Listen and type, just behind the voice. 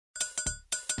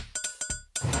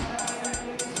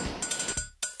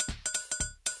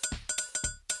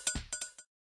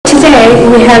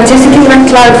we have Jessica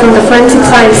McLeod from the Forensic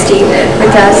Science team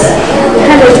with us.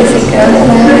 Hello Jessica.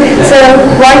 So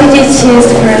why did you choose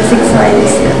Forensic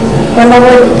Science? Well, I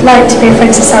would like to be a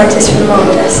forensic scientist from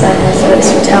Malta, so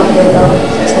this would help me a lot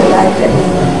to like it.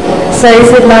 So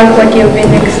is it like what you've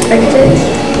been expected?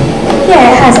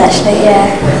 Yeah, it has actually,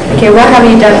 yeah. Okay, what have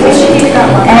you done with it?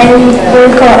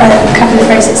 We've got a couple of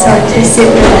forensic scientists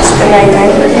in with us at the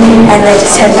moment, and they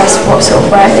just tell us what sort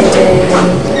of work they do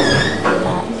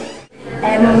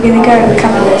and we're going to go on a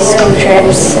couple of school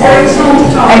trips.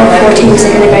 Over 4 teams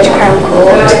are going to go to Crown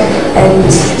Court, and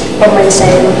on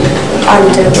Wednesday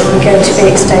we're going to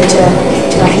Felixstowe to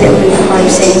do like a little crime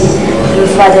scene, and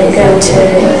Friday we're going to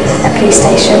a police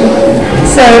station.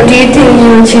 So do you think you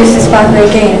will choose this pathway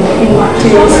again in 2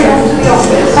 years?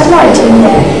 I'd like to,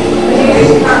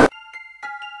 yeah.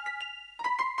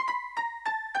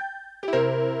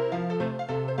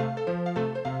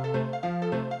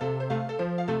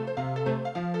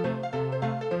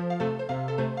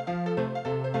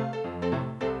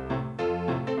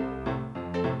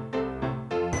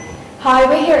 Hi,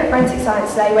 we're here at Forensic Science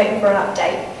today waiting for an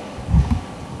update.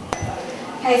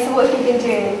 Okay, so what have you been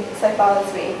doing so far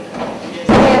this week?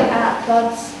 Looking at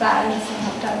blood spatters and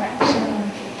what direction,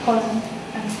 pollen,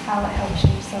 and how it helps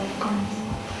you solve crimes.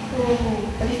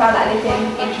 Have you found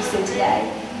anything interesting today?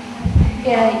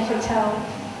 Yeah, you can tell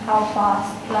how fast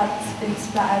blood's been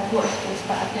splattered, what's been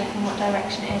splattered with, and what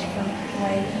direction it is from the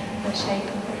way the shape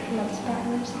of the blood spatter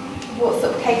is. What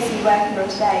sort of case are you working on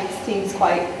today? It seems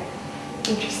quite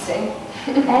interesting.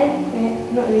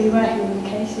 We're not really working on the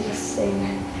case, we're just seeing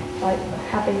like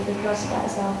how big the blood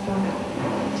spatters are from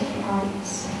different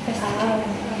heights.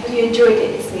 Have you enjoyed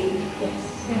it this week?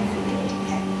 Yes.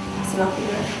 Okay, that's enough of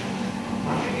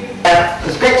it.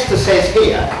 As Dexter says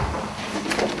here,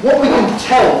 what we can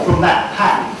tell from that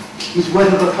pattern is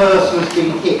whether the person has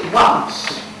been hit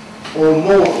once or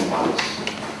more than once.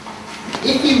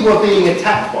 If you were being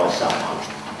attacked by someone,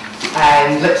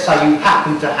 and let's say you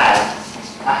happen to have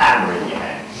a hammer in your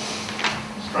hand,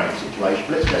 strange situation,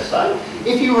 but let's just say,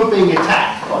 if you were being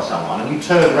attacked by someone and you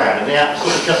turned around and out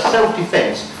sort of just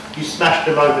self-defence, you smashed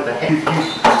them over the head,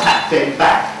 you attacked them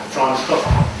back to try and stop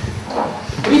them.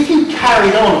 But if you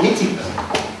carried on hitting them,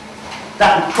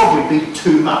 that would probably be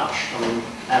too much. I mean,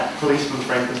 our policeman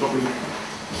friend could probably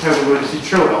tell me whether this is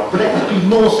true or not, but it would be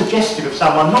more suggestive of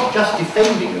someone not just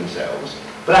defending themselves,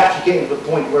 but actually getting to the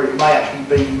point where it may actually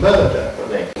be murder for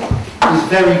them. Is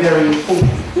very, very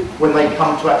important when they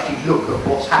come to actually look at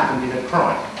what's happened in a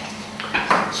crime.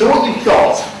 So what you've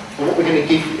got, or what we're going to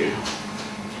give you,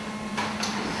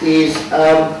 is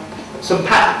some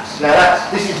patterns. Now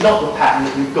this is not the pattern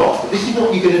that we've got, but this is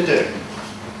what you're going to do.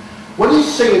 When you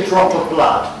see a drop of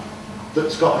blood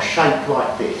that's got a shape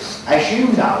like this, as you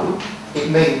know, it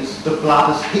means the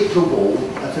blood has hit the wall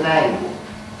at an angle.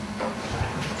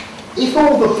 If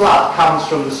all the blood comes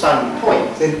from the same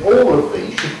point, then all of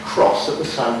these should cross at the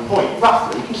same point.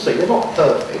 Roughly, you can see they're not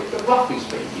perfect, but roughly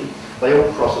speaking, they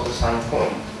all cross at the same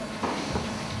point.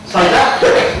 So that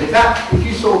person, if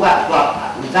you saw that blood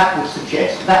pattern, that would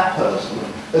suggest that person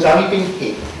has only been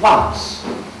hit once.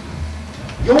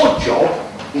 Your job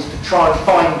is to try and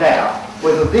find out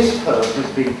whether this person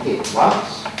has been hit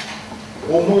once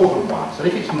or more than once. And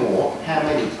if it's more, how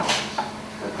many times?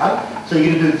 Okay? So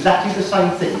you're going to do exactly the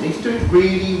same thing. You need to do it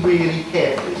really, really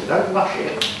carefully, so don't rush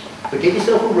it. But get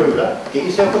yourself a ruler, get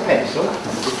yourself a pencil.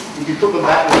 If you put them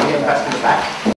back, you can get them back to the back.